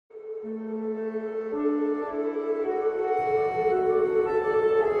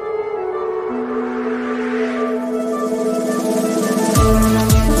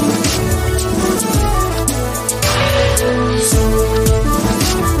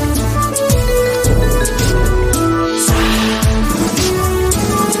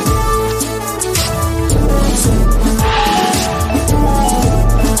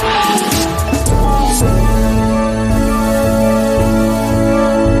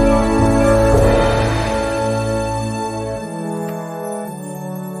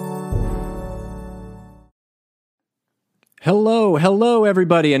Hello,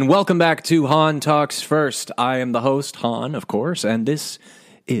 everybody, and welcome back to Han Talks First. I am the host, Han, of course, and this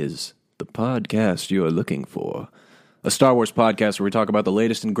is the podcast you are looking for. A Star Wars podcast where we talk about the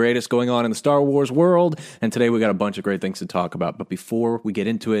latest and greatest going on in the Star Wars world, and today we got a bunch of great things to talk about. But before we get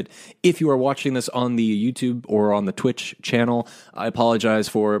into it, if you are watching this on the YouTube or on the Twitch channel, I apologize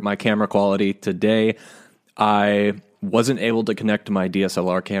for my camera quality today. I wasn't able to connect my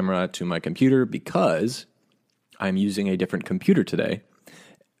DSLR camera to my computer because I'm using a different computer today.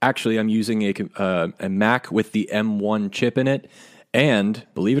 Actually, I'm using a Mac with the M1 chip in it, and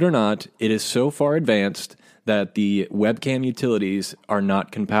believe it or not, it is so far advanced that the webcam utilities are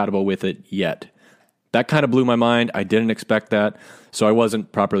not compatible with it yet. That kind of blew my mind. I didn't expect that, so I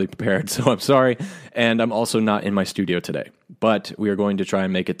wasn't properly prepared, so I'm sorry. And I'm also not in my studio today, but we are going to try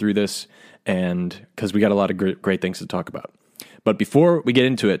and make it through this, and because we got a lot of great things to talk about. But before we get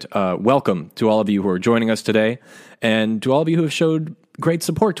into it, welcome to all of you who are joining us today, and to all of you who have showed great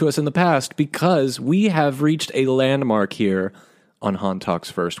support to us in the past, because we have reached a landmark here on Han Talks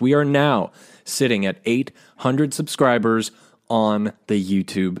First. We are now sitting at 800 subscribers on the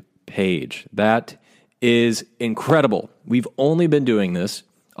YouTube page. That is incredible. We've only been doing this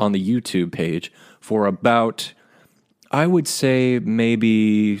on the YouTube page for about, I would say,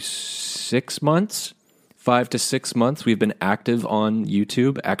 maybe 6 months. 5 to 6 months we've been active on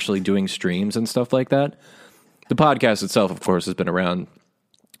YouTube, actually doing streams and stuff like that. The podcast itself, of course, has been around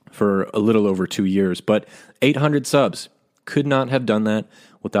for a little over 2 years, but 800 subs. Could not have done that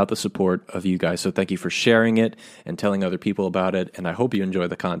without the support of you guys. So thank you for sharing it and telling other people about it, and I hope you enjoy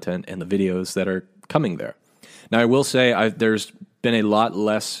the content and the videos that are coming there. Now, I will say there's been a lot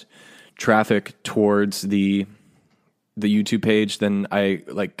less traffic towards the YouTube page than I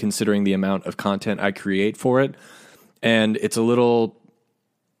like, considering the amount of content I create for it. And it's a little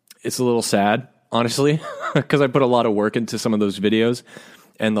sad, honestly, because I put a lot of work into some of those videos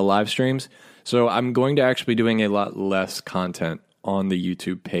and the live streams. So I'm going to actually be doing a lot less content on the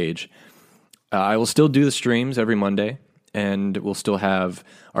YouTube page. I will still do the streams every Monday, and we'll still have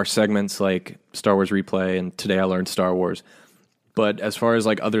our segments like Star Wars Replay and Today I Learned Star Wars. But as far as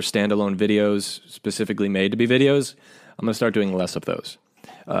like other standalone videos specifically made to be videos, I'm going to start doing less of those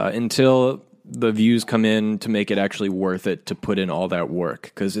until the views come in to make it actually worth it to put in all that work.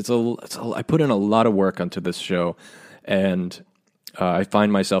 Because I put in a lot of work onto this show, and I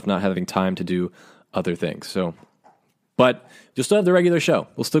find myself not having time to do other things. But you'll still have the regular show.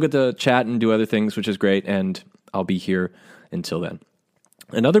 We'll still get to chat and do other things, which is great, and I'll be here until then.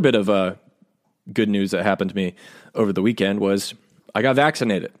 Another bit of good news that happened to me over the weekend was I got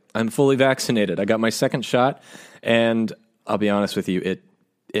vaccinated. I'm fully vaccinated. I got my second shot, and I'll be honest with you,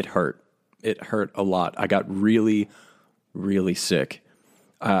 it hurt. It hurt a lot. I got really, really sick.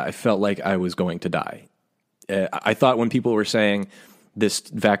 I felt like I was going to die. I thought when people were saying this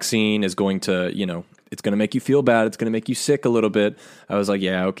vaccine is going to, it's going to make you feel bad, it's going to make you sick a little bit, I was like,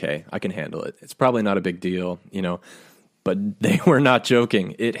 yeah, okay, I can handle it. It's probably not a big deal, But they were not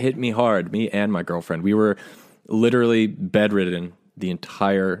joking. It hit me hard, me and my girlfriend. We were literally bedridden the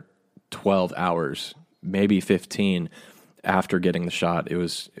entire 12 hours, maybe 15 after getting the shot. It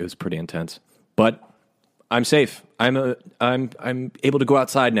was pretty intense. But I'm safe. I'm able to go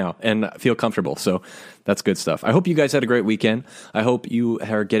outside now and feel comfortable. So that's good stuff. I hope you guys had a great weekend. I hope you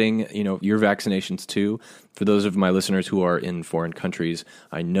are getting, your vaccinations too. For those of my listeners who are in foreign countries,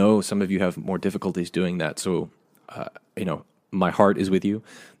 I know some of you have more difficulties doing that. So, my heart is with you.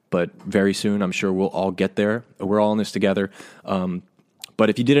 But very soon, I'm sure we'll all get there. We're all in this together. But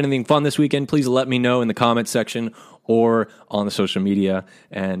if you did anything fun this weekend, please let me know in the comments section or on the social media,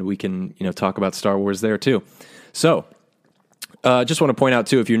 and we can, talk about Star Wars there too. So, just want to point out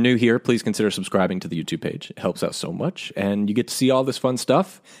too, if you're new here, please consider subscribing to the YouTube page. It helps out so much, and you get to see all this fun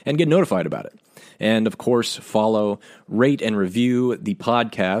stuff and get notified about it. And of course, follow, rate, and review the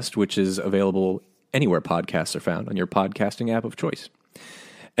podcast, which is available anywhere podcasts are found on your podcasting app of choice.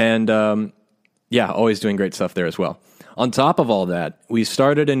 And always doing great stuff there as well. On top of all that, we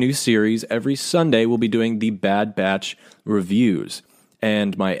started a new series. Every Sunday, we'll be doing the Bad Batch reviews.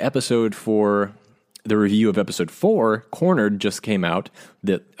 And my episode for the review of episode 4, Cornered, just came out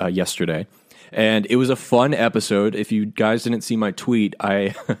yesterday. And it was a fun episode. If you guys didn't see my tweet,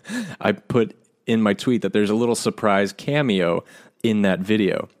 I put in my tweet that there's a little surprise cameo in that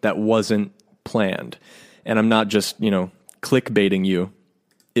video that wasn't planned. And I'm not just, clickbaiting you.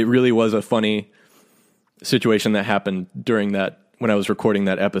 It really was a funny situation that happened during that, when I was recording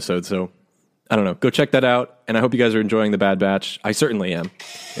that episode. So, I don't know. Go check that out. And I hope you guys are enjoying the Bad Batch. I certainly am.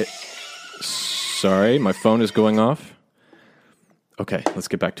 Sorry, my phone is going off. Okay, let's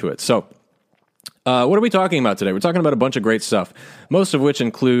get back to it. So, What are we talking about today? We're talking about a bunch of great stuff, most of which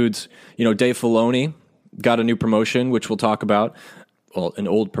includes, Dave Filoni got a new promotion, which we'll talk about. Well, an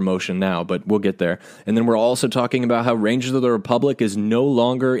old promotion now, but we'll get there. And then we're also talking about how Rangers of the Republic is no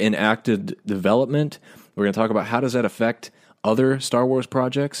longer in active development. We're going to talk about how does that affect other Star Wars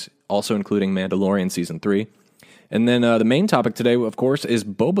projects, also including Mandalorian Season 3. And then the main topic today, of course, is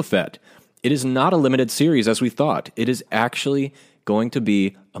Boba Fett. It is not a limited series as we thought. It is actually going to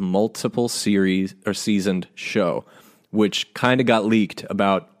be a multiple series or seasoned show, which kind of got leaked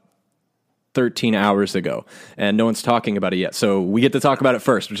about 13 hours ago, and no one's talking about it yet. So we get to talk about it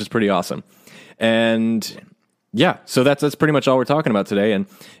first, which is pretty awesome. And yeah, so that's pretty much all we're talking about today. And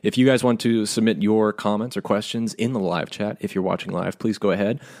if you guys want to submit your comments or questions in the live chat, if you're watching live, please go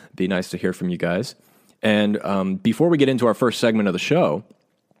ahead. It'd be nice to hear from you guys. And before we get into our first segment of the show,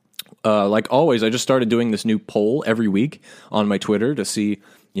 like always, I just started doing this new poll every week on my Twitter to see,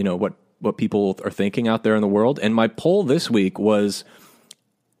 what people are thinking out there in the world. And my poll this week was,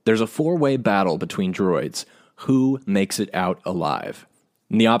 there's a 4-way battle between droids. Who makes it out alive?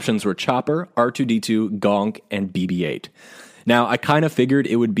 And the options were Chopper, R2-D2, Gonk, and BB-8. Now, I kind of figured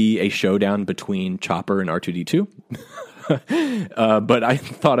it would be a showdown between Chopper and R2-D2. But I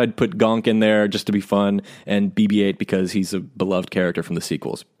thought I'd put Gonk in there just to be fun, and BB-8 because he's a beloved character from the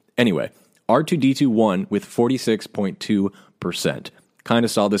sequels. Anyway, R2-D2 won with 46.2%. Kind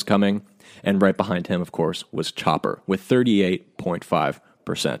of saw this coming, and right behind him, of course, was Chopper with 38.5%.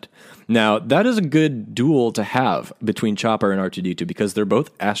 Now, that is a good duel to have between Chopper and R2-D2 because they're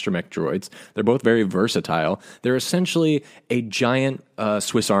both astromech droids. They're both very versatile. They're essentially a giant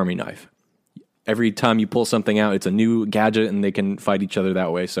Swiss Army knife. Every time you pull something out, it's a new gadget, and they can fight each other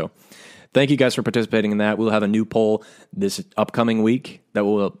that way. So thank you guys for participating in that. We'll have a new poll this upcoming week that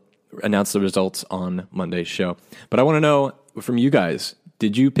will announce the results on Monday's show. But I want to know from you guys,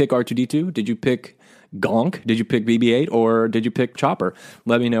 did you pick R2-D2? Did you pick Gonk? Did you pick BB-8? Or did you pick Chopper?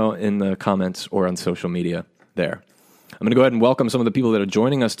 Let me know in the comments or on social media there. I'm going to go ahead and welcome some of the people that are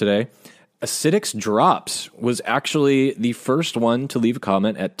joining us today. Acidix Drops was actually the first one to leave a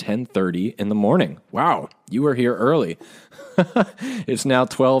comment at 10:30 in the morning. Wow, you were here early. It's now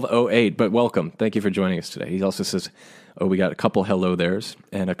 12:08, but welcome. Thank you for joining us today. He also says, we got a couple hello there's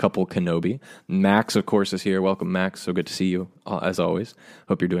and a couple Kenobi. Max, of course, is here. Welcome, Max. So good to see you, as always.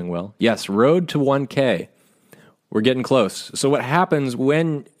 Hope you're doing well. Yes, road to 1K. We're getting close. So what happens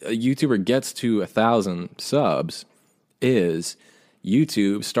when a YouTuber gets to 1,000 subs is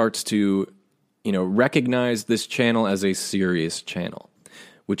YouTube starts to, recognize this channel as a serious channel,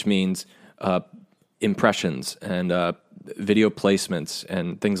 which means impressions and video placements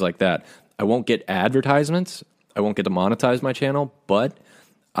and things like that. I won't get advertisements. I won't get to monetize my channel, but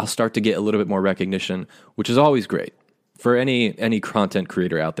I'll start to get a little bit more recognition, which is always great for any content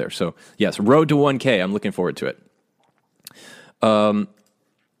creator out there. So yes, road to 1K. I'm looking forward to it. I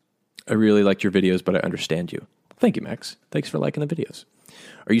really liked your videos, but I understand you. Thank you, Max. Thanks for liking the videos.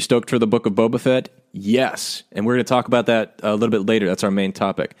 Are you stoked for the Book of Boba Fett? Yes. And we're going to talk about that a little bit later. That's our main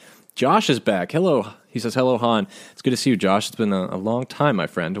topic. Josh is back. Hello. He says, hello, Han. It's good to see you, Josh. It's been a long time, my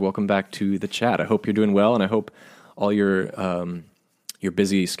friend. Welcome back to the chat. I hope you're doing well, and I hope all your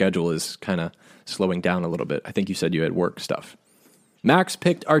busy schedule is kind of slowing down a little bit. I think you said you had work stuff. Max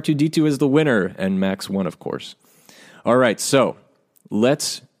picked R2-D2 as the winner, and Max won, of course. All right, so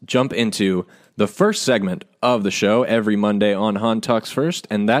let's jump into the first segment of the show every Monday on Han Talks First,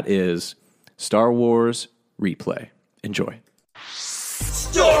 and that is Star Wars Replay. Enjoy.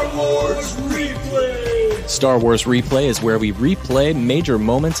 Star Wars Replay! Star Wars Replay is where we replay major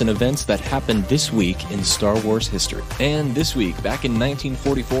moments and events that happened this week in Star Wars history. And this week, back in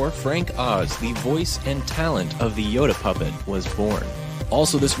 1944, Frank Oz, the voice and talent of the Yoda puppet, was born.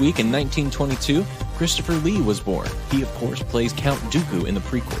 Also this week in 1922, Christopher Lee was born. He, of course, plays Count Dooku in the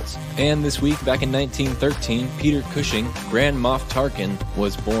prequels. And this week, back in 1913, Peter Cushing, Grand Moff Tarkin,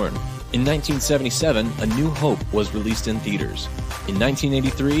 was born. In 1977, A New Hope was released in theaters. In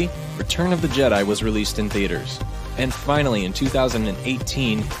 1983, Return of the Jedi was released in theaters. And finally, in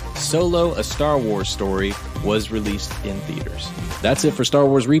 2018, Solo, A Star Wars Story was released in theaters. That's it for Star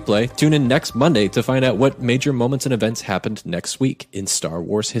Wars Replay. Tune in next Monday to find out what major moments and events happened next week in Star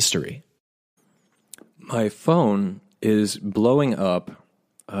Wars history. My phone is blowing up,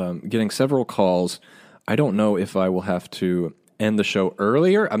 getting several calls. I don't know if I will have to end the show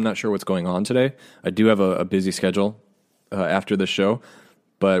earlier. I'm not sure what's going on today. I do have a busy schedule after the show,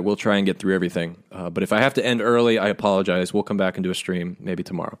 but we'll try and get through everything. But if I have to end early, I apologize. We'll come back and do a stream maybe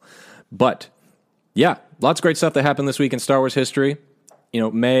tomorrow. But yeah, lots of great stuff that happened this week in Star Wars history.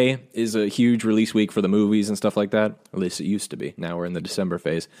 May is a huge release week for the movies and stuff like that. At least it used to be. Now we're in the December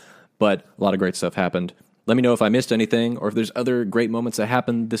phase. but a lot of great stuff happened. Let me know if I missed anything or if there's other great moments that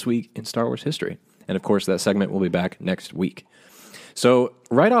happened this week in Star Wars history. And of course, that segment will be back next week. So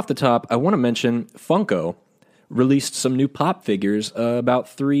right off the top, I want to mention Funko released some new Pop figures about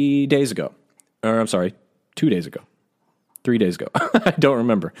 3 days ago. Or I'm sorry, 2 days ago. 3 days ago. I don't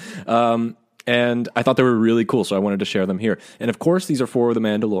remember. And I thought they were really cool, so I wanted to share them here. And of course, these are for The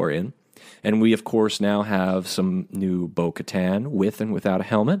Mandalorian. And we, of course, now have some new Bo-Katan with and without a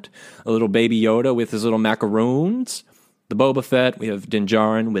helmet. A little Baby Yoda with his little macaroons. The Boba Fett, we have Din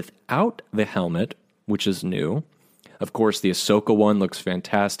Djarin without the helmet, which is new. Of course, the Ahsoka one looks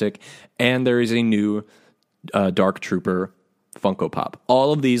fantastic. And there is a new Dark Trooper Funko Pop.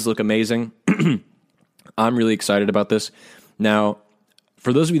 All of these look amazing. I'm really excited about this. Now,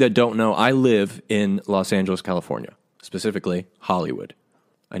 for those of you that don't know, I live in Los Angeles, California, specifically Hollywood.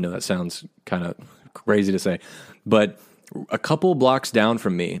 I know that sounds kind of crazy to say, but a couple blocks down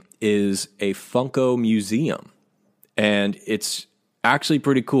from me is a Funko museum, and it's actually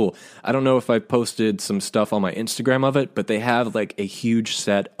pretty cool. I don't know if I posted some stuff on my Instagram of it, but they have like a huge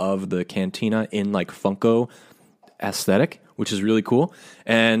set of the Cantina in like Funko aesthetic, which is really cool,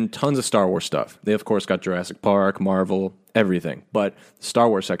 and tons of Star Wars stuff. They, of course, got Jurassic Park, Marvel, everything, but the Star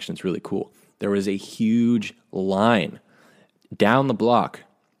Wars section is really cool. There was a huge line down the block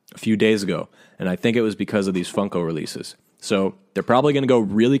a few days ago, and I think it was because of these Funko releases. So they're probably going to go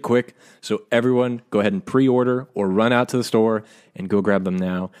really quick, so everyone go ahead and pre-order or run out to the store and go grab them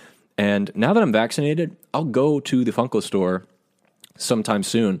now. And now that I'm vaccinated, I'll go to the Funko store sometime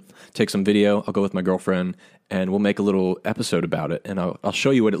soon, take some video, I'll go with my girlfriend, and we'll make a little episode about it, and I'll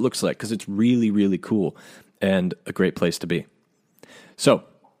show you what it looks like, because it's really, really cool and a great place to be. So,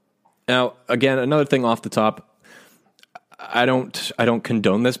 now, again, another thing off the top, I don't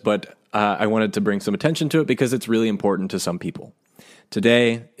condone this, but I wanted to bring some attention to it because it's really important to some people.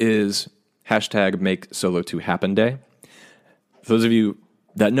 Today is #MakeSolo2Happen Day. For those of you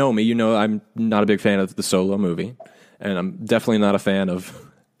that know me, you know I'm not a big fan of the Solo movie, and I'm definitely not a fan of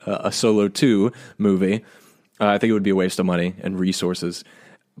a Solo 2 movie. I think it would be a waste of money and resources.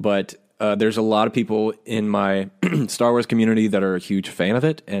 But there's a lot of people in my Star Wars community that are a huge fan of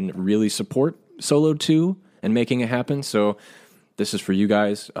it and really support Solo 2 and making it happen. So this is for you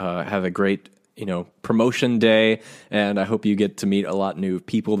guys. Have a great, promotion day, and I hope you get to meet a lot of new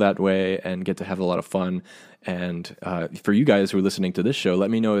people that way and get to have a lot of fun. And for you guys who are listening to this show, let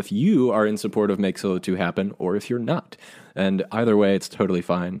me know if you are in support of Make Solo 2 happen or if you're not. And either way, it's totally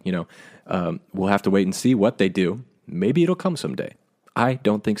fine. We'll have to wait and see what they do. Maybe it'll come someday. I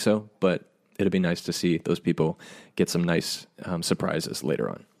don't think so, but it'll be nice to see those people get some nice surprises later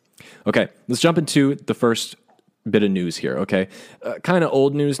on. Okay, let's jump into the first bit of news here, okay? Kind of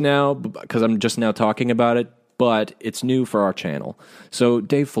old news now, because I'm just now talking about it, but it's new for our channel. So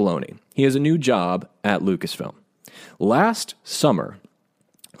Dave Filoni, he has a new job at Lucasfilm. Last summer,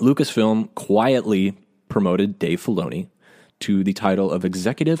 Lucasfilm quietly promoted Dave Filoni to the title of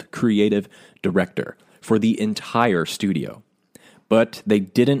Executive Creative Director for the entire studio. But they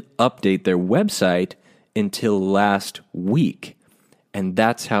didn't update their website until last week. And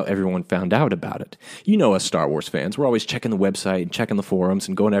that's how everyone found out about it. You know us Star Wars fans, we're always checking the website and checking the forums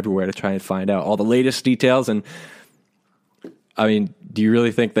and going everywhere to try and find out all the latest details. And, I mean, do you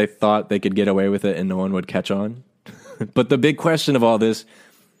really think they thought they could get away with it and no one would catch on? But the big question of all this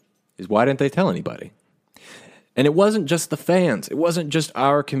is, why didn't they tell anybody? And it wasn't just the fans. It wasn't just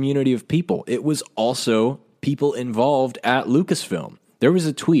our community of people. It was also people involved at Lucasfilm. There was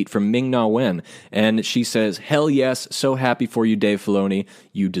a tweet from Ming-Na Wen, and she says, "Hell yes, so happy for you, Dave Filoni.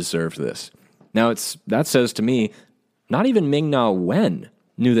 You deserve this." Now, that says to me, not even Ming-Na Wen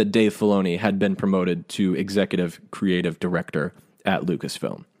knew that Dave Filoni had been promoted to Executive Creative Director at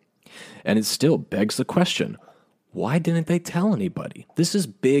Lucasfilm. And it still begs the question, why didn't they tell anybody? This is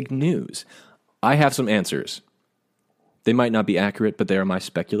big news. I have some answers. They might not be accurate, but they are my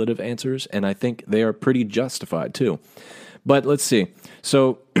speculative answers, and I think they are pretty justified too. But let's see.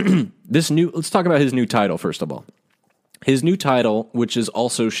 So let's talk about his new title first of all. His new title, which is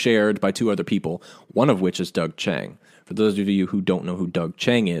also shared by two other people, one of which is Doug Chiang. For those of you who don't know who Doug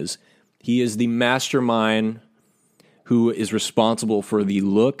Chiang is, he is the mastermind who is responsible for the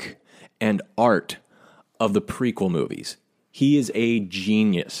look and art of the prequel movies. He is a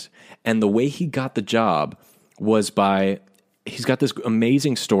genius. And the way he got the job was he's got this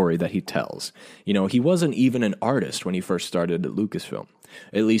amazing story that he tells. He wasn't even an artist when he first started at Lucasfilm,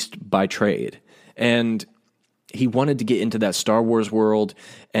 at least by trade. And he wanted to get into that Star Wars world,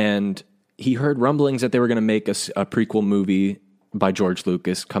 and he heard rumblings that they were going to make a prequel movie by George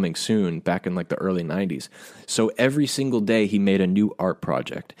Lucas coming soon back in like the early 90s. So every single day he made a new art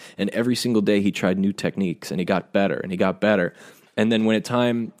project, and every single day he tried new techniques, and he got better and he got better. And then when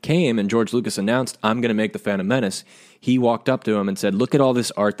time came and George Lucas announced, I'm going to make The Phantom Menace, he walked up to him and said, look at all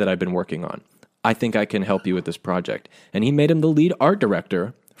this art that I've been working on. I think I can help you with this project. And he made him the lead art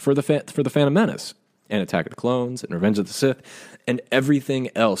director for the Phantom Menace and Attack of the Clones and Revenge of the Sith and everything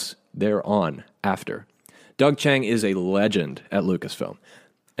else thereon after. Doug Chiang is a legend at Lucasfilm,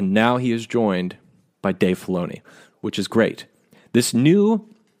 and now he is joined by Dave Filoni, which is great. This new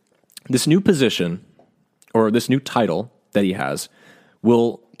position, or this new title that he has,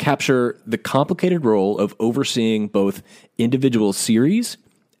 will capture the complicated role of overseeing both individual series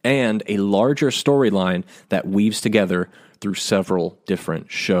and a larger storyline that weaves together through several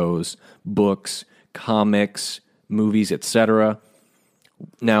different shows, books, comics, movies, etc.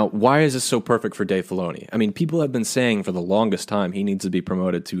 Now, why is this so perfect for Dave Filoni? I mean, people have been saying for the longest time he needs to be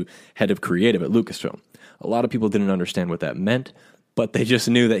promoted to head of creative at Lucasfilm. A lot of people didn't understand what that meant, but they just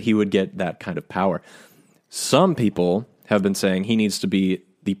knew that he would get that kind of power. Some people have been saying he needs to be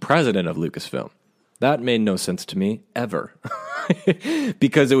the president of Lucasfilm. That made no sense to me, ever,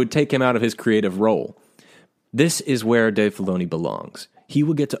 because it would take him out of his creative role. This is where Dave Filoni belongs. He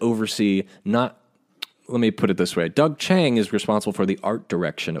will get to oversee let me put it this way. Doug Chiang is responsible for the art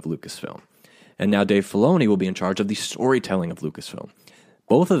direction of Lucasfilm. And now Dave Filoni will be in charge of the storytelling of Lucasfilm.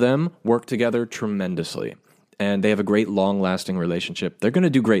 Both of them work together tremendously. And they have a great, long-lasting relationship. They're going to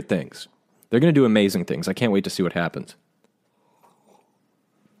do great things. They're going to do amazing things. I can't wait to see what happens.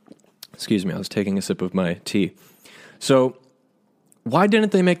 Excuse me, I was taking a sip of my tea. So, why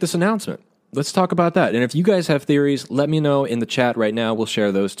didn't they make this announcement? Let's talk about that. And if you guys have theories, let me know in the chat right now. We'll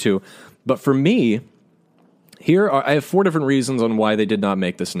share those too. But for me, I have 4 different reasons on why they did not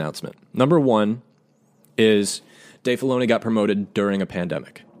make this announcement. Number 1 is Dave Filoni got promoted during a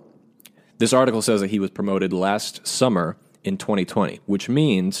pandemic. This article says that he was promoted last summer in 2020, which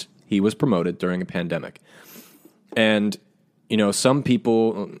means he was promoted during a pandemic. And, you know, some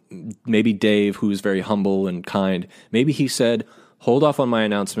people, maybe Dave, who's very humble and kind, maybe he said, hold off on my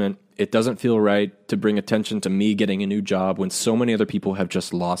announcement. It doesn't feel right to bring attention to me getting a new job when so many other people have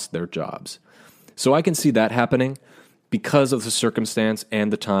just lost their jobs. So I can see that happening because of the circumstance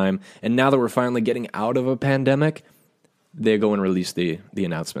and the time. And now that we're finally getting out of a pandemic, they go and release the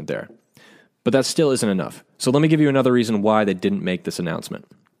announcement there. But that still isn't enough. So let me give you another reason why they didn't make this announcement.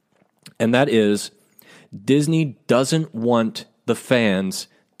 And that is Disney doesn't want the fans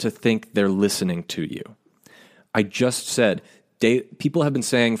to think they're listening to you. I just said, people have been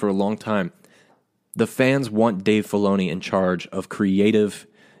saying for a long time, the fans want Dave Filoni in charge of creative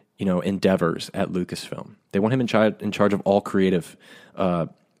endeavors at Lucasfilm. They want him in charge of all creative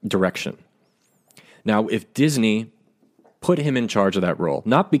direction. Now, if Disney put him in charge of that role,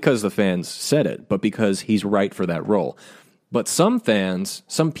 not because the fans said it, but because he's right for that role. But some fans,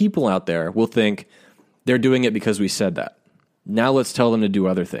 some people out there will think they're doing it because we said that. Now let's tell them to do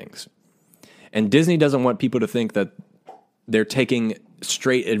other things. And Disney doesn't want people to think that they're taking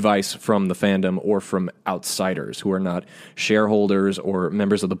straight advice from the fandom or from outsiders who are not shareholders or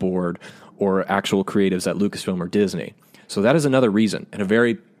members of the board or actual creatives at Lucasfilm or Disney. So that is another reason, and a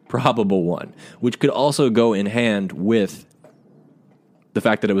very probable one, which could also go in hand with the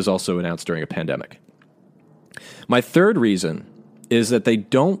fact that it was also announced during a pandemic. My third reason is that they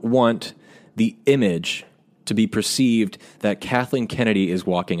don't want the image to be perceived that Kathleen Kennedy is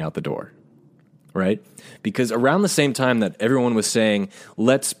walking out the door. Right? Because around the same time that everyone was saying,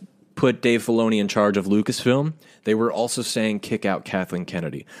 let's put Dave Filoni in charge of Lucasfilm, they were also saying, kick out Kathleen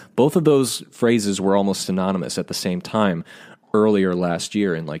Kennedy. Both of those phrases were almost synonymous at the same time earlier last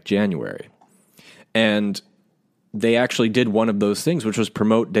year in like January. And they actually did one of those things, which was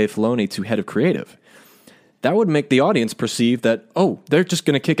promote Dave Filoni to head of creative. That would make the audience perceive that, oh, they're just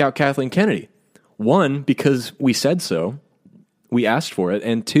going to kick out Kathleen Kennedy. 1, because we said so, we asked for it,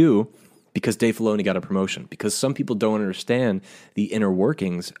 and 2, because Dave Filoni got a promotion. Because some people don't understand the inner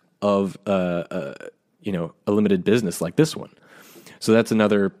workings of a limited business like this one. So that's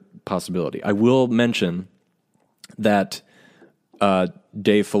another possibility. I will mention that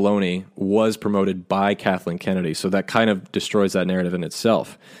Dave Filoni was promoted by Kathleen Kennedy, so that kind of destroys that narrative in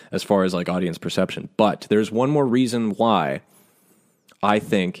itself as far as like audience perception. But there's one more reason why I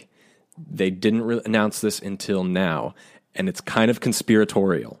think they didn't announce this until now. And it's kind of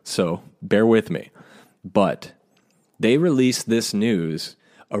conspiratorial, so bear with me. But they released this news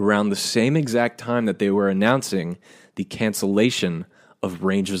around the same exact time that they were announcing the cancellation of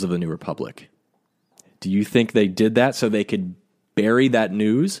Rangers of the New Republic. Do you think they did that so they could bury that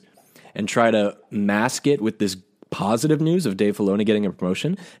news and try to mask it with this positive news of Dave Filoni getting a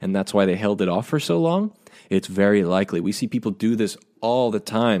promotion, and that's why they held it off for so long, it's very likely. We see people do this all the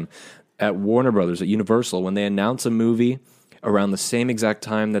time at Warner Brothers, at Universal, when they announce a movie around the same exact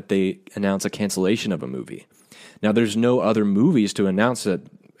time that they announce a cancellation of a movie. Now, there's no other movies to announce at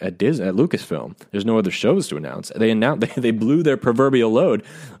Lucasfilm. There's no other shows to announce. They blew their proverbial load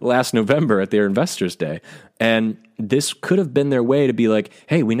last November at their Investors Day, and this could have been their way to be like,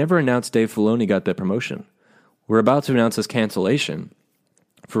 hey, we never announced Dave Filoni got that promotion. We're about to announce this cancellation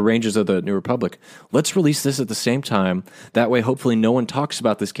for Rangers of the New Republic. Let's release this at the same time. That way, hopefully no one talks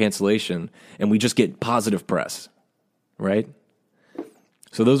about this cancellation, and we just get positive press, right?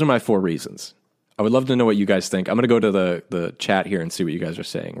 So those are my 4 reasons. I would love to know what you guys think. I'm going to go to the chat here and see what you guys are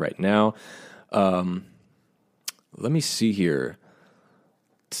saying right now. Let me see here.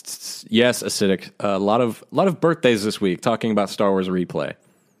 Yes, Acidic. A lot of birthdays this week, talking about Star Wars Replay.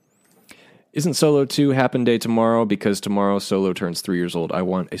 Isn't Solo 2 happen day tomorrow? Because tomorrow Solo turns 3 years old. I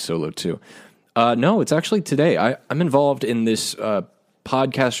want a Solo 2. No, it's actually today. I'm involved in this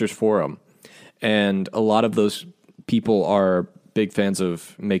podcasters forum, and a lot of those people are big fans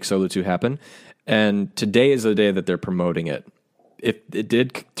of Make Solo 2 happen. And today is the day that they're promoting it. If it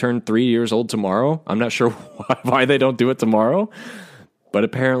did turn 3 years old tomorrow, I'm not sure why they don't do it tomorrow, but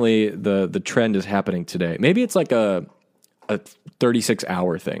apparently the trend is happening today. Maybe it's like a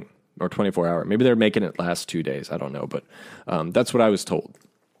 36-hour thing or 24-hour. Maybe they're making it last 2 days. I don't know, but that's what I was told.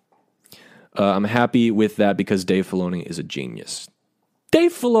 I'm happy with that because Dave Filoni is a genius.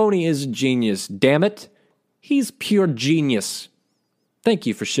 Dave Filoni is a genius, damn it. He's pure genius. Thank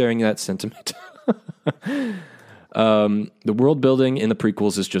you for sharing that sentiment. The world building in the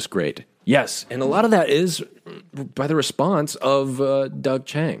prequels is just great. Yes, and a lot of that is by the response of Doug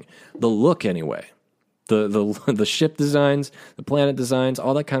Chiang. The look, anyway. The ship designs, the planet designs,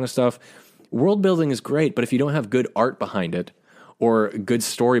 all that kind of stuff. World building is great, but if you don't have good art behind it or good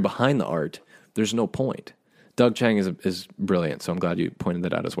story behind the art, there's no point. Doug Chiang is brilliant, so I'm glad you pointed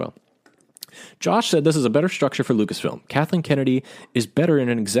that out as well. Josh said this is a better structure for Lucasfilm. Kathleen Kennedy is better in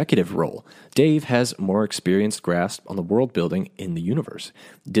an executive role. Dave has more experienced grasp on the world building in the universe.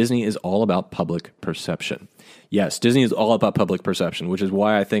 Disney is all about public perception. Yes, Disney is all about public perception, which is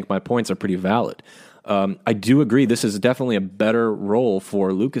why I think my points are pretty valid. I do agree this is definitely a better role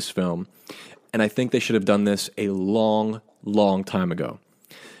for Lucasfilm, and I think they should have done this a long, long time ago.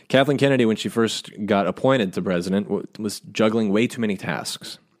 Kathleen Kennedy, when she first got appointed to president, was juggling way too many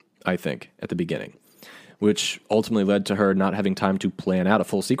tasks, I think, at the beginning, which ultimately led to her not having time to plan out a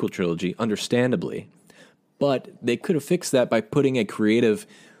full sequel trilogy, understandably. But they could have fixed that by putting a creative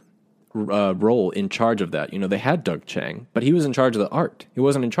role in charge of that. You know, they had Doug Chiang, but he was in charge of the art. He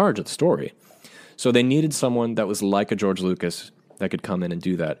wasn't in charge of the story. So they needed someone that was like a George Lucas that could come in and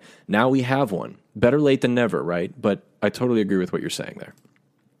do that. Now we have one. Better late than never, right? But I totally agree with what you're saying there.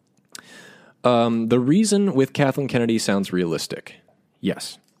 The reason with Kathleen Kennedy sounds realistic.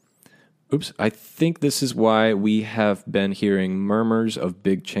 Yes. Oops, I think this is why we have been hearing murmurs of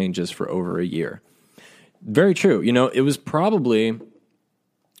big changes for over a year. Very true. You know, it was probably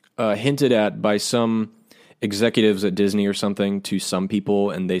hinted at by some executives at Disney or something to some people,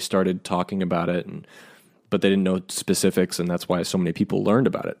 and they started talking about it, but they didn't know specifics, and that's why so many people learned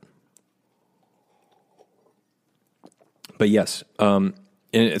about it. But yes, and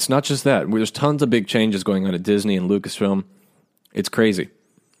it's not just that. There's tons of big changes going on at Disney and Lucasfilm. It's crazy.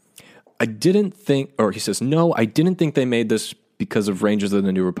 I didn't think, or he says, no, I didn't think they made this because of Rangers of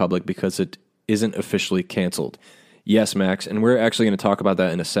the New Republic because it isn't officially canceled. Yes, Max, and we're actually going to talk about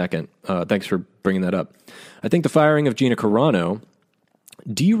that in a second. Thanks for bringing that up. I think the firing of Gina Carano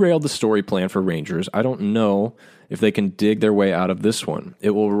derailed the story plan for Rangers. I don't know if they can dig their way out of this one.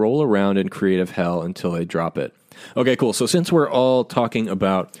 It will roll around in creative hell until they drop it. Okay, cool. So since we're all talking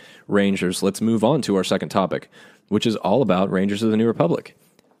about Rangers, let's move on to our second topic, which is all about Rangers of the New Republic.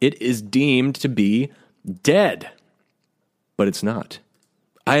 It is deemed to be dead, but it's not.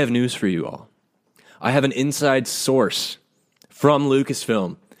 I have news for you all. I have an inside source from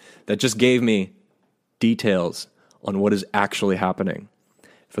Lucasfilm that just gave me details on what is actually happening.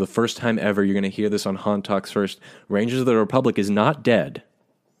 For the first time ever, you're going to hear this on Han Talks First. Rangers of the Republic is not dead.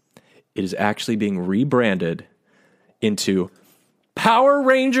 It is actually being rebranded into Power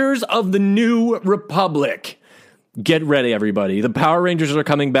Rangers of the New Republic. Get ready, everybody. The Power Rangers are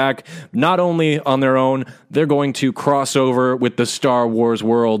coming back, not only on their own, they're going to cross over with the Star Wars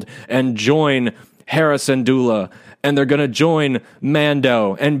world and join Hera Syndulla, and they're going to join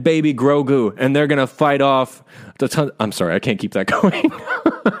Mando and Baby Grogu, and they're going to fight off I'm sorry, I can't keep that going.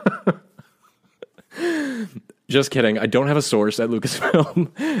 Just kidding. I don't have a source at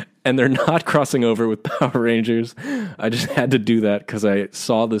Lucasfilm, and they're not crossing over with Power Rangers. I just had to do that because I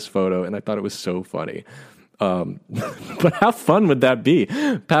saw this photo and I thought it was so funny. But how fun would that be?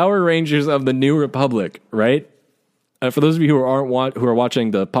 Power Rangers of the New Republic, right? For those of you who are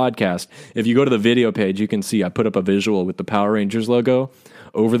watching the podcast, if you go to the video page, you can see I put up a visual with the Power Rangers logo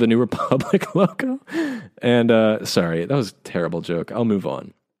over the New Republic logo. And sorry, that was a terrible joke. I'll move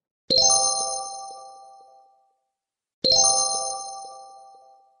on.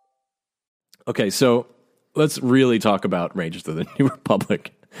 Okay, so let's really talk about Rangers of the New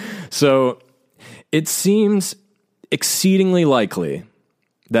Republic. So it seems exceedingly likely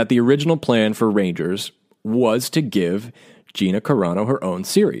that the original plan for Rangers was to give Gina Carano her own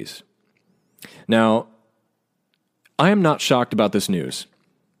series. Now, I am not shocked about this news,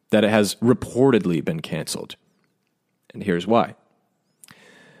 that it has reportedly been canceled. And here's why.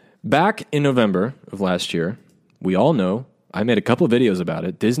 Back in November of last year, we all know, I made a couple of videos about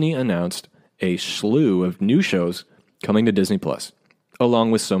it, Disney announced a slew of new shows coming to Disney Plus, along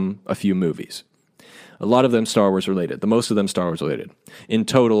with a few movies. A lot of them Star Wars related, the most of them Star Wars related. In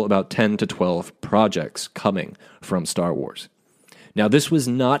total, about 10 to 12 projects coming from Star Wars. Now, this was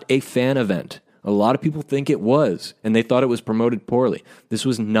not a fan event. A lot of people think it was, and they thought it was promoted poorly. This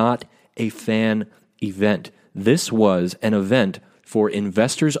was not a fan event. This was an event for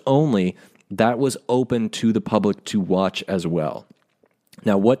investors only that was open to the public to watch as well.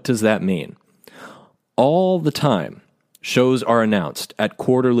 Now, what does that mean? All the time, shows are announced at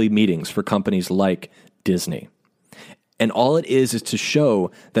quarterly meetings for companies like Disney. And all it is to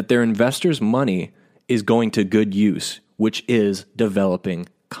show that their investors' money is going to good use, which is developing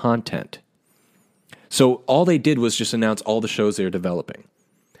content. So all they did was just announce all the shows they're developing.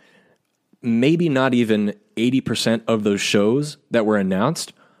 Maybe not even 80% of those shows that were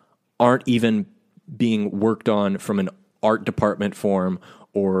announced aren't even being worked on from an art department form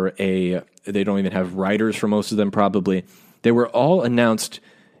or they don't even have writers for most of them probably. They were all announced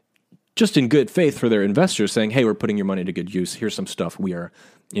just in good faith for their investors saying, hey, we're putting your money to good use. Here's some stuff we are,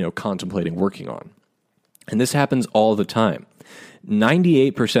 contemplating working on. And this happens all the time.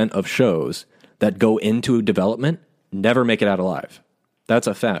 98% of shows that go into development never make it out alive. That's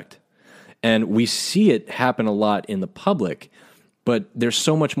a fact. And we see it happen a lot in the public, but there's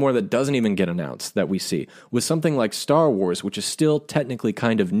so much more that doesn't even get announced that we see. With something like Star Wars, which is still technically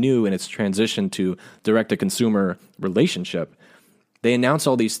kind of new in its transition to direct-to-consumer relationship, they announce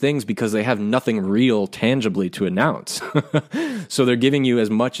all these things because they have nothing real tangibly to announce. So they're giving you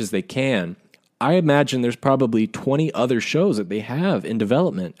as much as they can. I imagine there's probably 20 other shows that they have in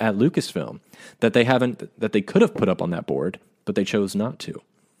development at Lucasfilm that they could have put up on that board, but they chose not to.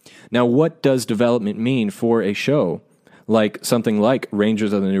 Now, what does development mean for a show like something like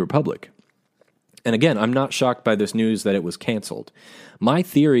Rangers of the New Republic? And again, I'm not shocked by this news that it was canceled. My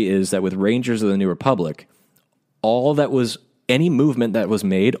theory is that with Rangers of the New Republic, any movement that was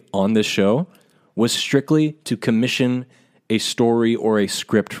made on this show was strictly to commission a story or a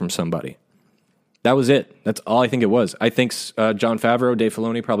script from somebody. That was it. That's all I think it was. I think Jon Favreau, Dave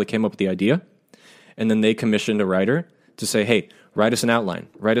Filoni probably came up with the idea, and then they commissioned a writer to say, hey, write us an outline,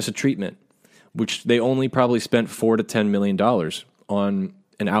 write us a treatment, which they only probably spent $4 to $10 million on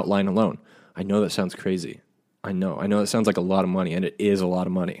an outline alone. I know that sounds crazy. I know that sounds like a lot of money, and it is a lot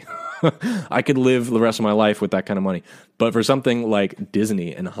of money. I could live the rest of my life with that kind of money. But for something like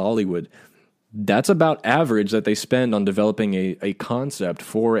Disney and Hollywood, that's about average that they spend on developing a concept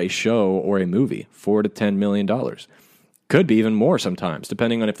for a show or a movie, $4 to $10 million. Could be even more sometimes,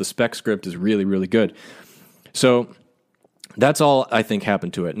 depending on if the spec script is really, really good. So that's all I think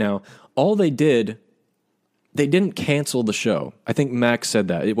happened to it. Now, all they didn't cancel the show. I think Max said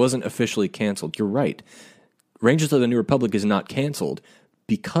that. It wasn't officially canceled. You're right. Rangers of the New Republic is not canceled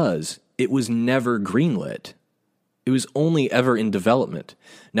because it was never greenlit. It was only ever in development.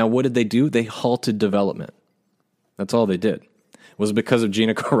 Now, what did they do? They halted development. That's all they did. Was it because of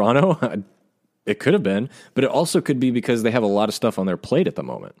Gina Carano? It could have been, but it also could be because they have a lot of stuff on their plate at the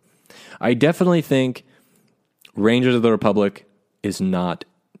moment. I definitely think Rangers of the Republic is not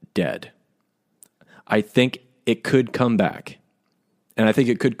dead. I think it could come back, and I think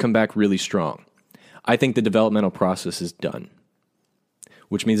it could come back really strong. I think the developmental process is done,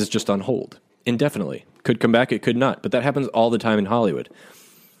 which means it's just on hold indefinitely. Could come back, it could not, but that happens all the time in Hollywood.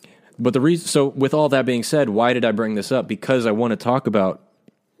 But so with all that being said, why did I bring this up? Because I want to talk about,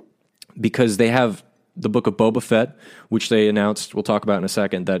 because they have the Book of Boba Fett, which they announced, we'll talk about in a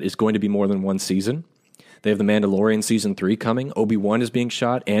second, that is going to be more than one season. They have The Mandalorian Season 3 coming. Obi-Wan is being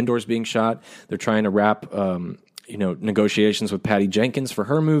shot. Andor's being shot. They're trying to wrap negotiations with Patty Jenkins for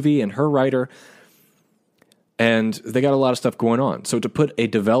her movie and her writer. And they got a lot of stuff going on. So to put a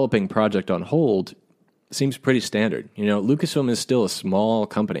developing project on hold seems pretty standard. You know, Lucasfilm is still a small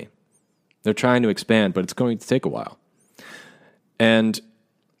company. They're trying to expand, but it's going to take a while. And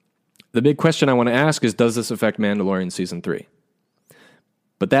the big question I want to ask is, does this affect Mandalorian Season 3?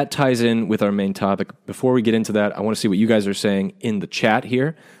 But that ties in with our main topic. Before we get into that, I want to see what you guys are saying in the chat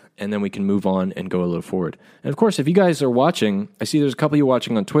here, and then we can move on and go a little forward. And of course, if you guys are watching, I see there's a couple of you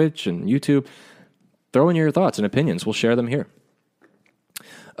watching on Twitch and YouTube. Throw in your thoughts and opinions. We'll share them here.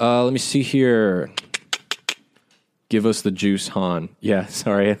 Let me see here. Give us the juice, Han. Yeah,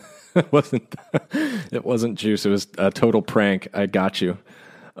 sorry. It wasn't juice. It was a total prank. I got you.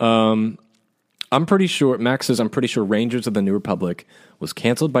 I'm pretty sure, Max says, I'm pretty sure Rangers of the New Republic was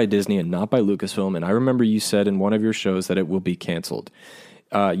canceled by Disney and not by Lucasfilm. And I remember you said in one of your shows that it will be canceled.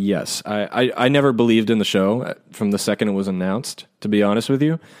 Yes, I never believed in the show from the second it was announced, to be honest with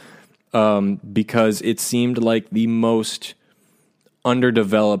you. Because it seemed like the most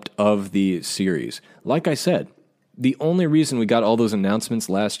underdeveloped of the series. Like I said, the only reason we got all those announcements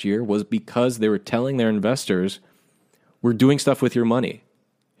last year was because they were telling their investors, we're doing stuff with your money.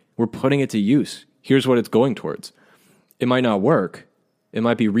 We're putting it to use. Here's what it's going towards. It might not work. It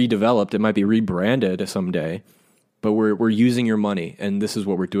might be redeveloped. It might be rebranded someday. But we're using your money, and this is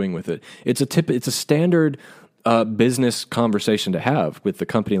what we're doing with it. It's a standard business conversation to have with a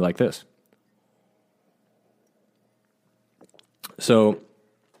company like this. So,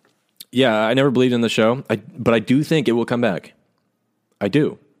 yeah, I never believed in the show, but I do think it will come back. I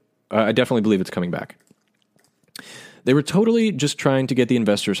do. I definitely believe it's coming back. They were totally just trying to get the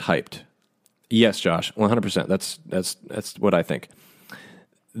investors hyped. Yes, Josh, 100%. That's what I think.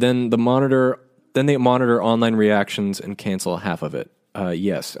 Then they monitor online reactions and cancel half of it.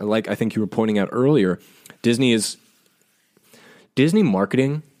 Yes, like I think you were pointing out earlier, Disney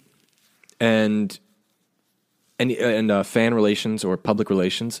marketing and fan relations or public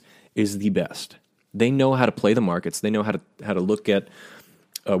relations is the best. They know how to play the markets. They know how to look at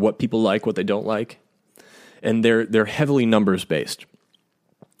what people like, what they don't like, and they're heavily numbers based,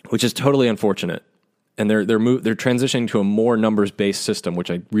 which is totally unfortunate. And they're transitioning to a more numbers based system,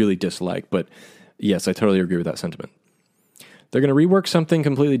 which I really dislike. But yes, I totally agree with that sentiment. They're going to rework something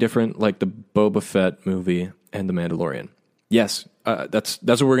completely different, like the Boba Fett movie and The Mandalorian. Yes, that's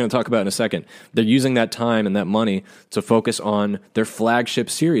what we're going to talk about in a second. They're using that time and that money to focus on their flagship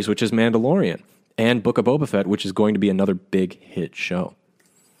series, which is Mandalorian, and Book of Boba Fett, which is going to be another big hit show.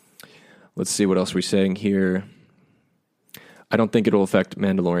 Let's see what else we're saying here. I don't think it'll affect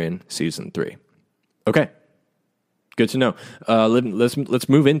Mandalorian Season 3. Okay, good to know. Let's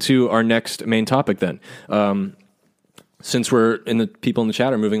move into our next main topic then. Since the people in the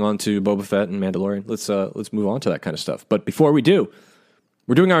chat are moving on to Boba Fett and Mandalorian, let's move on to that kind of stuff. But before we do,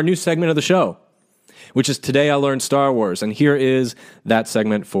 we're doing our new segment of the show, which is Today I Learned Star Wars, and here is that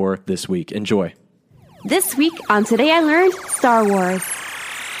segment for this week. Enjoy. This week on Today I Learned Star Wars.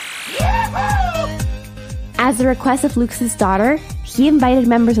 As a request of Luke's daughter, he invited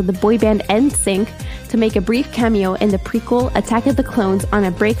members of the boy band NSYNC to make a brief cameo in the prequel Attack of the Clones on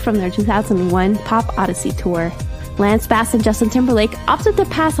a break from their 2001 Pop Odyssey tour. Lance Bass and Justin Timberlake opted to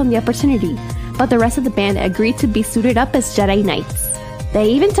pass on the opportunity, but the rest of the band agreed to be suited up as Jedi Knights. They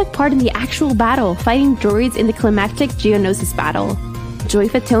even took part in the actual battle, fighting droids in the climactic Geonosis battle. Joy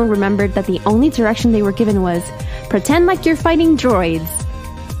Fatone remembered that the only direction they were given was, pretend like you're fighting droids.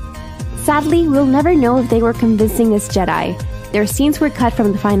 Sadly, we'll never know if they were convincing as Jedi. Their scenes were cut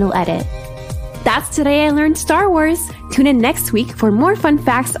from the final edit. That's Today I Learned Star Wars. Tune in next week for more fun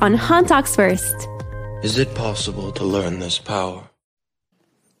facts on Han Talks First. Is it possible to learn this power?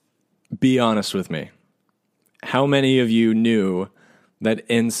 Be honest with me. How many of you knew that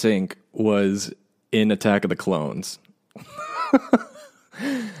NSYNC was in Attack of the Clones?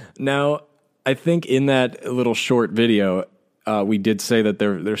 Now, I think in that little short video, we did say that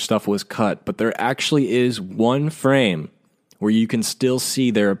their stuff was cut, but there actually is one frame where you can still see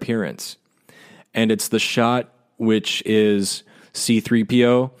their appearance. And it's the shot which is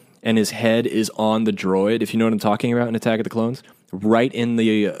C-3PO, and his head is on the droid, if you know what I'm talking about in Attack of the Clones, right in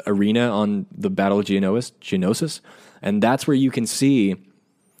the arena on the Battle of Geonosis. And that's where you can see,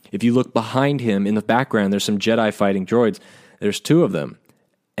 if you look behind him in the background, there's some Jedi fighting droids. There's two of them.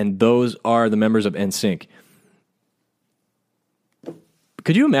 And those are the members of NSYNC.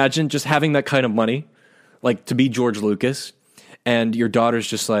 Could you imagine just having that kind of money? Like, to be George Lucas, and your daughter's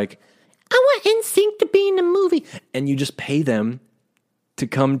just like, I want NSYNC to be in the movie. And you just pay them to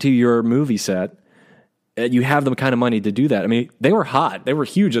come to your movie set. And you have the kind of money to do that. I mean, they were hot. They were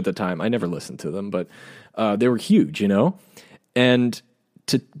huge at the time. I never listened to them, but they were huge, you know? And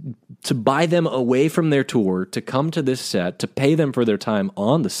to buy them away from their tour, to come to this set, to pay them for their time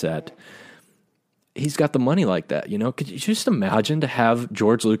on the set. He's got the money like that, you know? Could you just imagine to have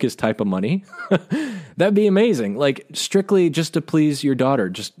George Lucas type of money? That'd be amazing. Like, strictly just to please your daughter,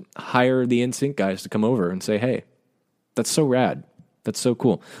 just hire the NSYNC guys to come over and say, hey, that's so rad. That's so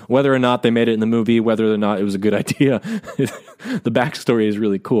cool. Whether or not they made it in the movie, whether or not it was a good idea, the backstory is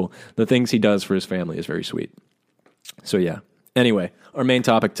really cool. The things he does for his family is very sweet. So yeah. Anyway, our main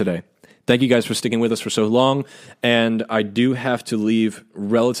topic today. Thank you guys for sticking with us for so long, and I do have to leave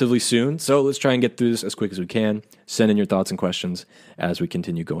relatively soon, so let's try and get through this as quick as we can. Send in your thoughts and questions as we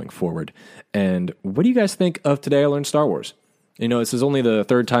continue going forward. And what do you guys think of Today I Learned Star Wars? You know, this is only the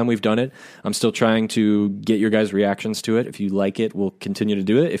third time we've done it. I'm still trying to get your guys' reactions to it. If you like it, we'll continue to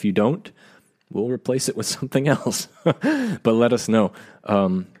do it. If you don't, we'll replace it with something else. But let us know.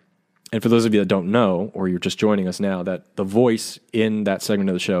 And for those of you that don't know, or you're just joining us now, that the voice in that segment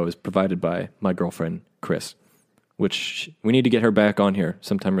of the show is provided by my girlfriend, Chris, which we need to get her back on here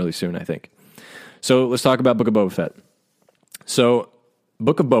sometime really soon, I think. So let's talk about Book of Boba Fett. So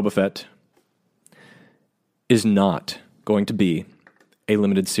Book of Boba Fett is not going to be a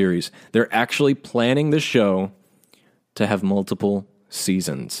limited series. They're actually planning the show to have multiple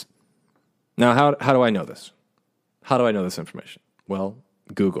seasons. Now, how do I know this? How do I know this information? Well,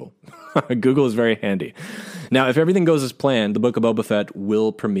 Google. Google is very handy. Now, if everything goes as planned, the Book of Boba Fett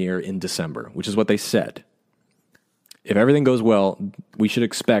will premiere in December, which is what they said. If everything goes well, we should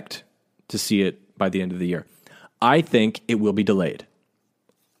expect to see it by the end of the year. I think it will be delayed.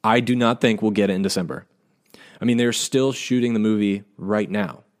 I do not think we'll get it in December. I mean, they're still shooting the movie right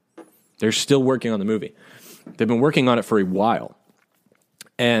now. They're still working on the movie. They've been working on it for a while.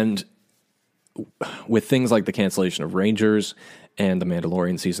 And with things like the cancellation of Rangers and The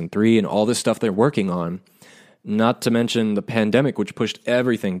Mandalorian Season 3 and all this stuff they're working on, not to mention the pandemic, which pushed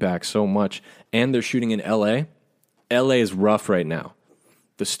everything back so much, and they're shooting in LA. LA is rough right now.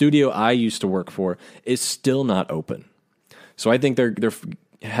 The studio I used to work for is still not open. So I think they're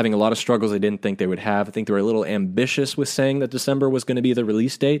having a lot of struggles they didn't think they would have. I think they were a little ambitious with saying that December was going to be the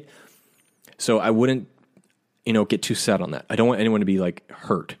release date. So I wouldn't, get too set on that. I don't want anyone to be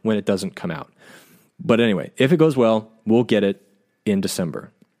hurt when it doesn't come out. But anyway, if it goes well, we'll get it in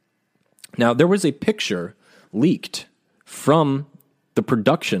December. Now, there was a picture leaked from the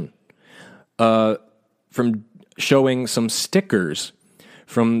production, from showing some stickers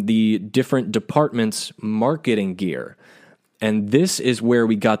from the different departments' marketing gear. And this is where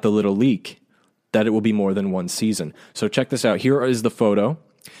we got the little leak that it will be more than one season. So check this out. Here is the photo.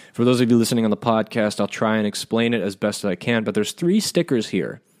 For those of you listening on the podcast, I'll try and explain it as best as I can, but there's 3 stickers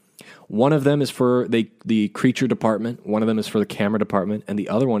here. One of them is for the creature department, one of them is for the camera department, and the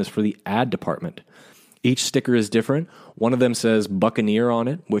other one is for the ad department. Each sticker is different. One of them says Buccaneer on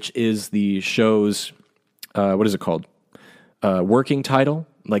it, which is the show's, what is it called? Working title.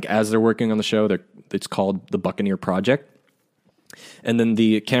 As they're working on the show, it's called the Buccaneer Project. And then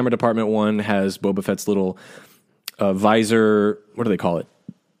the camera department one has Boba Fett's little visor, what do they call it?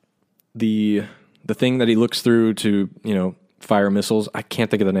 The thing that he looks through to, fire missiles. I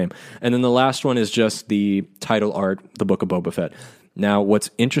can't think of the name. And then the last one is just the title art, The Book of Boba Fett. Now, what's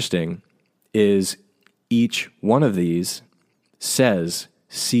interesting is each one of these says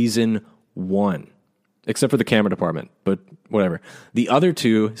Season 1, except for the camera department, but whatever. The other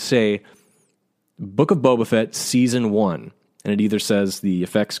 2 say Book of Boba Fett Season 1, and it either says the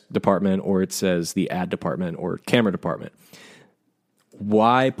effects department or it says the ad department or camera department.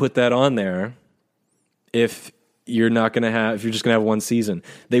 Why put that on there if you're just going to have one season?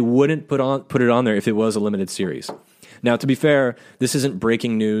 They wouldn't put it on there if it was a limited series. Now, to be fair, this isn't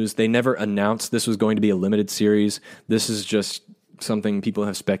breaking news. They never announced this was going to be a limited series. This is just something people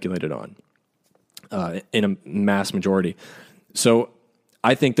have speculated on in a mass majority. So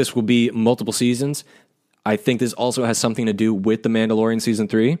I think this will be multiple seasons. I think this also has something to do with The Mandalorian Season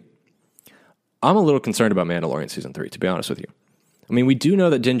 3. I'm a little concerned about Mandalorian Season 3, to be honest with you. I mean, we do know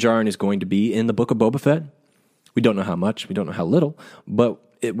that Din Djarin is going to be in the Book of Boba Fett. We don't know how much, we don't know how little, but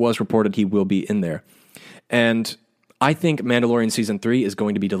it was reported he will be in there. And I think Mandalorian Season 3 is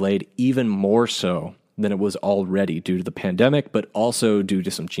going to be delayed even more so than it was already due to the pandemic, but also due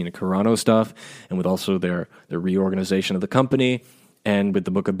to some Gina Carano stuff, and with also their reorganization of the company, and with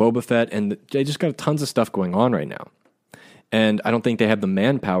the Book of Boba Fett, and they just got tons of stuff going on right now. And I don't think they have the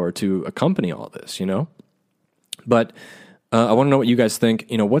manpower to accompany all this, But I want to know what you guys think.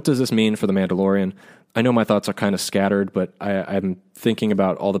 What does this mean for The Mandalorian? I know my thoughts are kind of scattered, but I'm thinking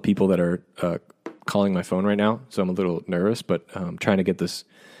about all the people that are calling my phone right now, so I'm a little nervous, but I'm trying to get this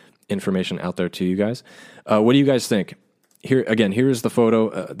information out there to you guys. What do you guys think? here's the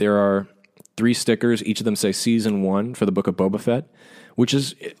photo. There are 3 stickers. Each of them say Season 1 for the Book of Boba Fett, which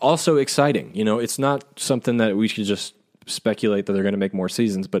is also exciting. You know, it's not something that we should just speculate that they're going to make more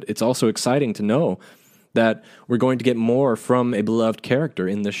seasons, but it's also exciting to know that we're going to get more from a beloved character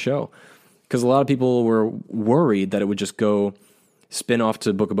in this show. Because a lot of people were worried that it would just go spin off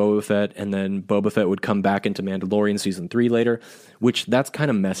to Book of Boba Fett, and then Boba Fett would come back into Mandalorian Season 3 later, which that's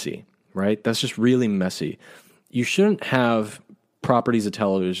kind of messy, right? That's just really messy. You shouldn't have properties of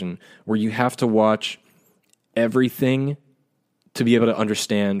television where you have to watch everything to be able to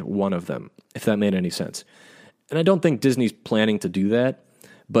understand one of them, if that made any sense. And I don't think Disney's planning to do that,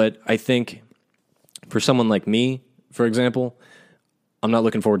 but I think for someone like me, for example, I'm not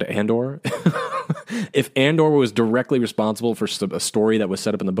looking forward to Andor. If Andor was directly responsible for a story that was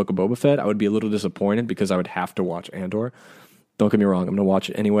set up in the Book of Boba Fett, I would be a little disappointed because I would have to watch Andor. Don't get me wrong, I'm going to watch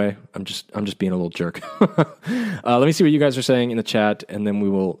it anyway. I'm just being a little jerk. Let me see what you guys are saying in the chat, and then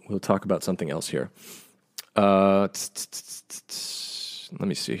we'll talk about something else here. Let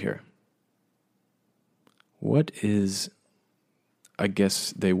me see here. What is... I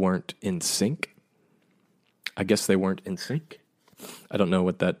guess they weren't in sync? I guess they weren't in sync? I don't know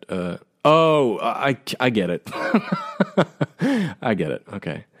what that... I get it. I get it.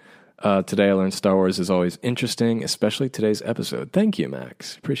 Okay. Today I learned Star Wars is always interesting, especially today's episode. Thank you,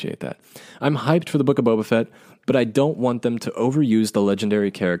 Max. Appreciate that. I'm hyped for the Book of Boba Fett, but I don't want them to overuse the legendary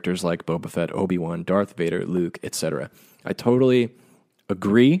characters like Boba Fett, Obi-Wan, Darth Vader, Luke, etc. I totally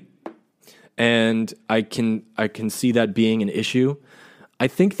agree, and I can see that being an issue. I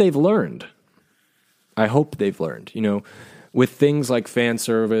think they've learned. I hope they've learned. You know, with things like fan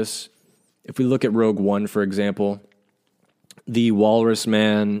service, if we look at Rogue One, for example, the Walrus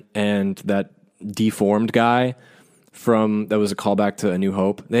Man and that deformed guy that was a callback to A New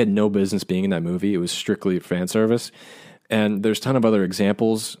Hope, they had no business being in that movie. It was strictly fan service. And there's a ton of other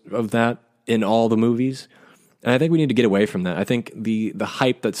examples of that in all the movies. And I think we need to get away from that. I think the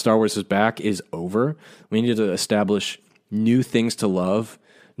hype that Star Wars is back is over. We need to establish new things to love,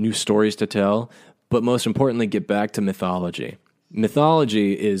 new stories to tell, but most importantly, get back to mythology.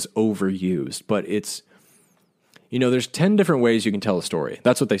 Mythology is overused, but it's, you know, there's 10 different ways you can tell a story.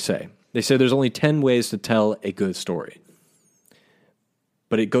 That's what they say. They say there's only 10 ways to tell a good story.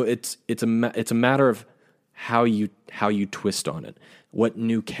 But it's a matter of how you twist on it, what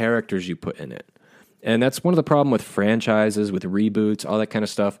new characters you put in it. And that's one of the problem with franchises, with reboots, all that kind of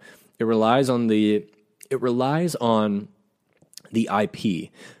stuff. It relies on the IP,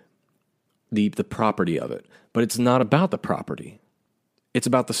 the property of it. But it's not about the property. It's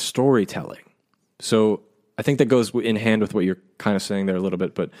about the storytelling. So I think that goes in hand with what you're kind of saying there a little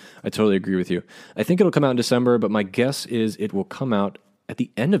bit, but I totally agree with you. I think it'll come out in December, but my guess is it will come out at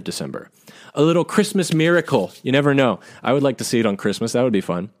the end of December. A little Christmas miracle. You never know. I would like to see it on Christmas. That would be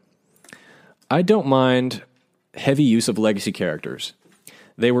fun. I don't mind heavy use of legacy characters.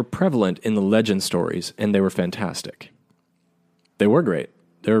 They were prevalent in the legend stories, and they were fantastic. They were great.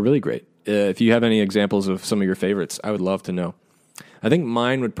 They were really great. If you have any examples of some of your favorites, I would love to know. I think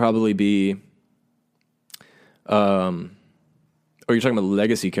mine would probably be... you're talking about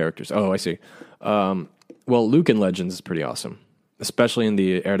legacy characters. Oh, I see. Well, Luke in Legends is pretty awesome, especially in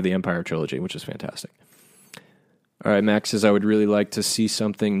the Heir to the Empire trilogy, which is fantastic. All right, Max says, I would really like to see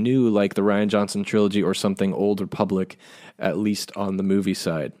something new like the Rian Johnson trilogy or something Old Republic, at least on the movie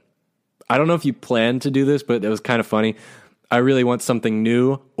side. I don't know if you planned to do this, but it was kind of funny. I really want something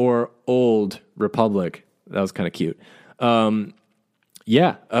new or Old Republic. That was kind of cute.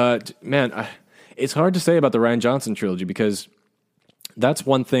 It's hard to say about the Rian Johnson trilogy because that's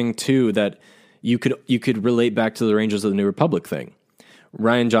one thing too that you could relate back to the Rangers of the New Republic thing.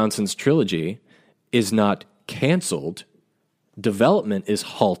 Rian Johnson's trilogy is not canceled. Development is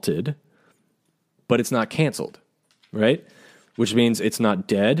halted, but it's not canceled, right? Which means it's not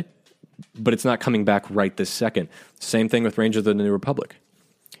dead, but it's not coming back right this second. Same thing with Rangers of the New Republic,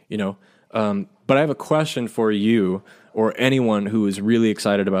 you know. But I have a question for you or anyone who is really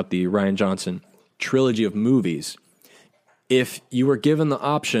excited about the Rian Johnson trilogy of movies. If you were given the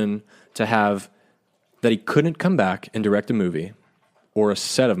option to have that he couldn't come back and direct a movie or a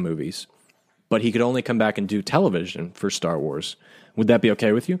set of movies, but he could only come back and do television for Star Wars, would that be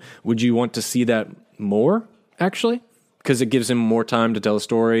okay with you? Would you want to see that more, actually? Because it gives him more time to tell a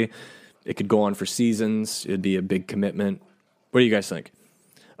story. It could go on for seasons. It'd be a big commitment. What do you guys think?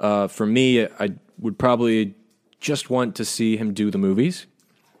 For me, I would probably just want to see him do the movies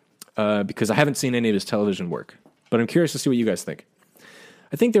because I haven't seen any of his television work. But I'm curious to see what you guys think.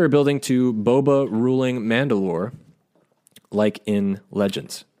 I think they were building to Boba ruling Mandalore like in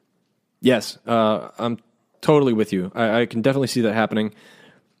Legends. Yes, I'm totally with you. I can definitely see that happening.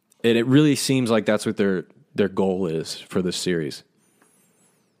 It really seems like that's what their goal is for this series.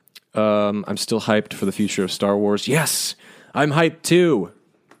 I'm still hyped for the future of Star Wars. Yes, I'm hyped too.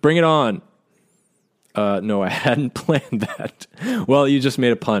 Bring it on. No, I hadn't planned that. Well, you just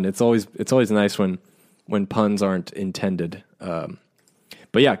made a pun. It's always nice when puns aren't intended.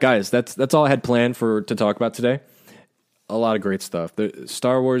 But yeah, guys, that's all I had planned to talk about today. A lot of great stuff. The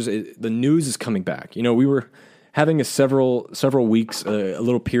Star Wars, the news is coming back. You know, we were having several weeks, a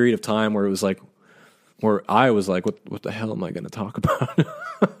little period of time where it was like, where I was like, what the hell am I going to talk about?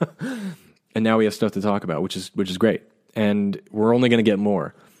 And now we have stuff to talk about, which is great. And we're only going to get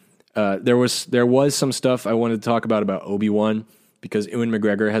more. There was some stuff I wanted to talk about Obi-Wan, because Ewan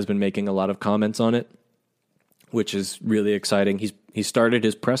McGregor has been making a lot of comments on it, which is really exciting. He started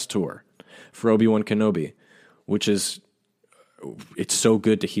his press tour for Obi-Wan Kenobi, which is, it's so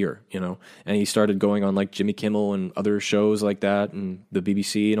good to hear, you know. And he started going on like Jimmy Kimmel and other shows like that, and the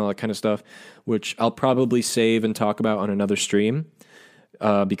BBC and all that kind of stuff, which I'll probably save and talk about on another stream,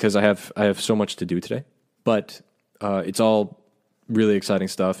 because I have so much to do today. But it's all really exciting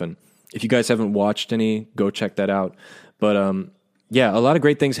stuff, and if you guys haven't watched any, go check that out. But yeah, a lot of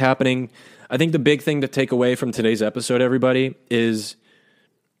great things happening. I think the big thing to take away from today's episode, everybody, is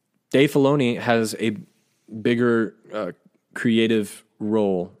Dave Filoni has a bigger creative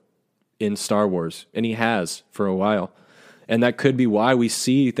role in Star Wars, and he has for a while. And that could be why we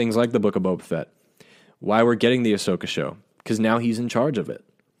see things like the Book of Boba Fett, why we're getting the Ahsoka show, because now he's in charge of it,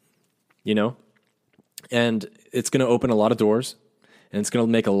 you know? And it's going to open a lot of doors, and it's going to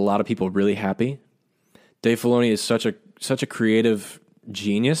make a lot of people really happy. Dave Filoni is such a creative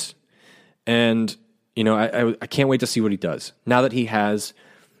genius, and you know, I can't wait to see what he does. Now that he has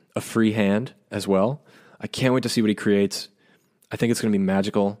a free hand as well, I can't wait to see what he creates. I think it's going to be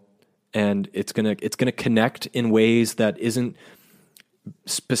magical, and it's going to connect in ways that isn't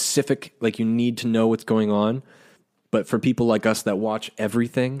specific, like you need to know what's going on. But for people like us that watch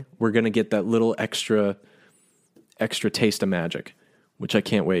everything, we're going to get that little extra taste of magic, which I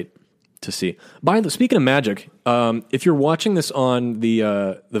can't wait to see. Speaking of magic, if you're watching this on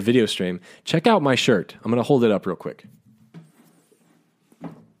the video stream, check out my shirt. I'm going to hold it up real quick.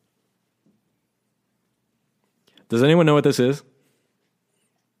 Does anyone know what this is?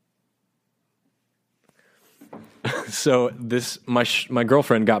 So my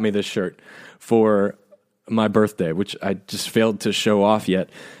girlfriend got me this shirt for my birthday, which I just failed to show off yet.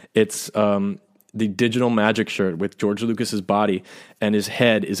 It's the digital magic shirt with George Lucas's body, and his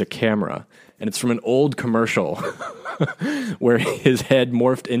head is a camera, and it's from an old commercial where his head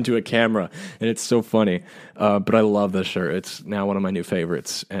morphed into a camera, and it's so funny. But I love this shirt. It's now one of my new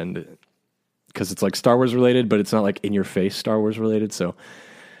favorites, and because it's like Star Wars related, but it's not like in your face Star Wars related. So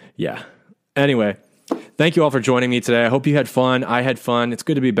yeah. Anyway, thank you all for joining me today. I hope you had fun. I had fun. It's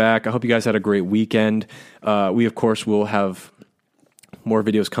good to be back. I hope you guys had a great weekend. We, of course, will have more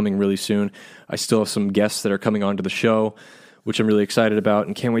videos coming really soon. I still have some guests that are coming onto the show, which I'm really excited about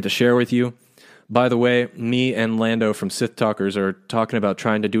and can't wait to share with you. By the way, me and Lando from Sith Talkers are talking about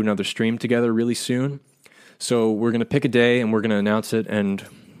trying to do another stream together really soon. So we're going to pick a day and we're going to announce it, and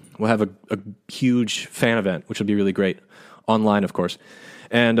we'll have a huge fan event, which will be really great. Online, of course.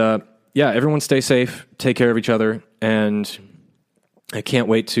 And yeah, everyone stay safe, take care of each other, and I can't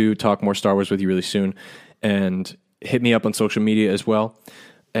wait to talk more Star Wars with you really soon. And hit me up on social media as well,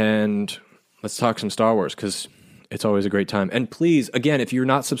 and let's talk some Star Wars, because it's always a great time. And please, again, if you're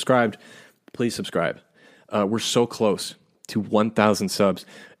not subscribed, please subscribe. We're so close to 1,000 subs,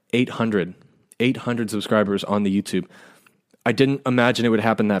 800 subscribers on the YouTube. I didn't imagine it would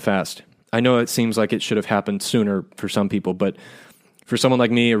happen that fast. I know it seems like it should have happened sooner for some people, but for someone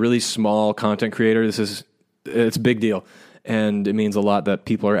like me, a really small content creator, it's a big deal. And it means a lot that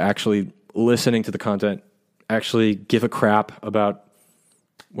people are actually listening to the content, actually give a crap about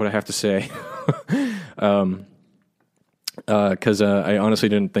what I have to say. Because I honestly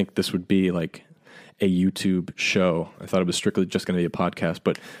didn't think this would be like a YouTube show. I thought it was strictly just going to be a podcast.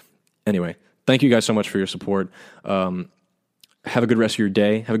 But anyway, thank you guys so much for your support. Have a good rest of your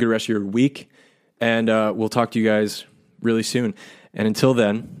day. Have a good rest of your week. And we'll talk to you guys really soon. And until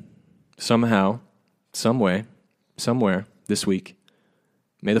then, somehow, some way, somewhere this week,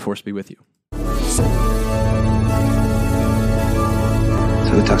 may the Force be with you. So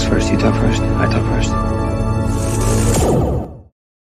who talks first? You talk first? I talk first.